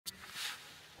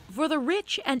For the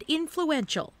rich and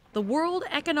influential, the World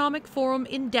Economic Forum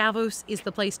in Davos is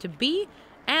the place to be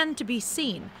and to be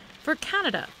seen. For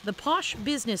Canada, the Posh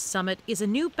Business Summit is a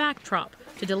new backdrop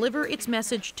to deliver its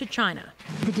message to China.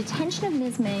 The detention of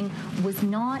Ms. Meng was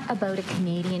not about a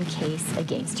Canadian case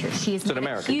against her. She is not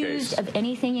accused of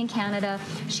anything in Canada.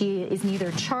 She is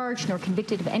neither charged nor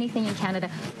convicted of anything in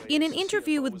Canada. In an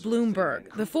interview with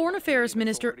Bloomberg, the Foreign Affairs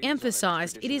Minister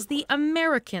emphasized it is the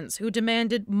Americans who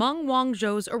demanded Meng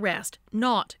Wanzhou's arrest,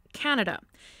 not Canada.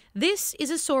 This is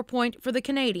a sore point for the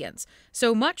Canadians,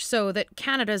 so much so that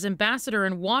Canada's ambassador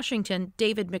in Washington,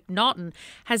 David McNaughton,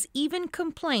 has even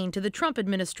complained to the Trump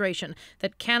administration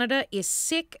that Canada is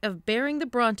sick of bearing the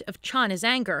brunt of China's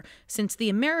anger since the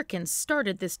Americans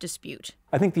started this dispute.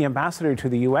 I think the ambassador to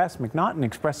the U.S., McNaughton,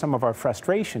 expressed some of our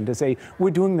frustration to say,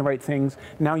 we're doing the right things.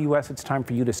 Now, U.S., it's time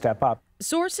for you to step up.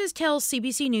 Sources tell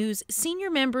CBC News senior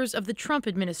members of the Trump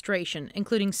administration,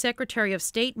 including Secretary of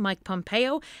State Mike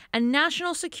Pompeo and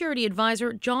National Security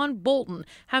Advisor John Bolton,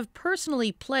 have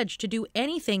personally pledged to do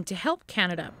anything to help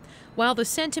Canada. While the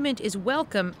sentiment is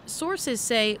welcome, sources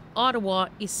say Ottawa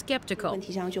is skeptical.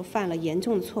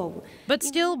 But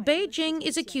still, Beijing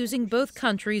is accusing both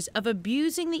countries of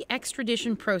abusing the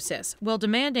extradition process while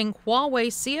demanding Huawei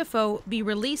CFO be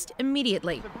released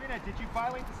immediately.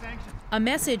 A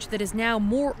message that is now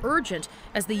more urgent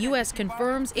as the U.S.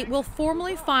 confirms it will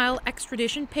formally file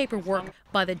extradition paperwork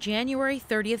by the January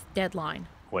 30th deadline.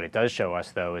 What it does show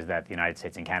us, though, is that the United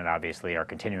States and Canada obviously are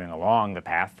continuing along the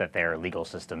path that their legal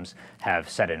systems have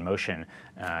set in motion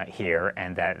here,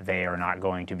 and that they are not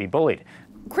going to be bullied.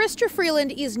 Chrystia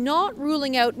Freeland is not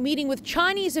ruling out meeting with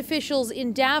Chinese officials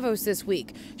in Davos this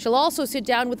week. She'll also sit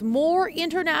down with more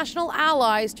international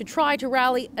allies to try to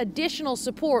rally additional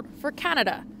support for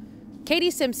Canada.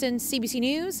 Katie Simpson, CBC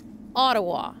News,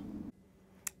 Ottawa.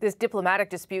 This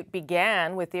diplomatic dispute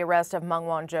began with the arrest of Meng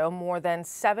Wanzhou more than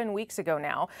 7 weeks ago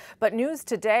now. But news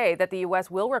today that the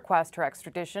U.S. will request her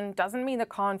extradition doesn't mean the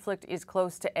conflict is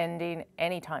close to ending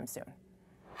anytime soon.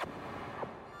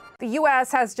 The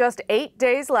U.S. has just 8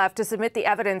 days left to submit the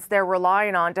evidence they're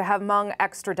relying on to have Meng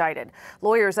extradited.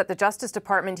 Lawyers at the Justice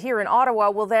Department here in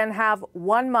Ottawa will then have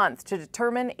 1 month to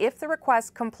determine if the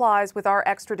request complies with our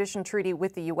extradition treaty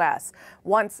with the U.S.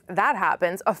 Once that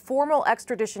happens, a formal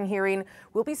extradition hearing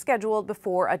will be scheduled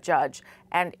before a judge.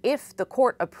 And if the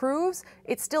court approves,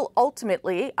 it's still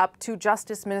ultimately up to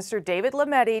Justice Minister David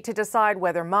Lametti to decide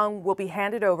whether Meng will be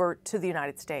handed over to the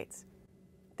United States.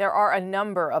 There are a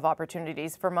number of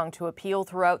opportunities for Meng to appeal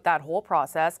throughout that whole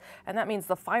process, and that means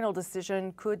the final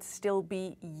decision could still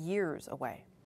be years away.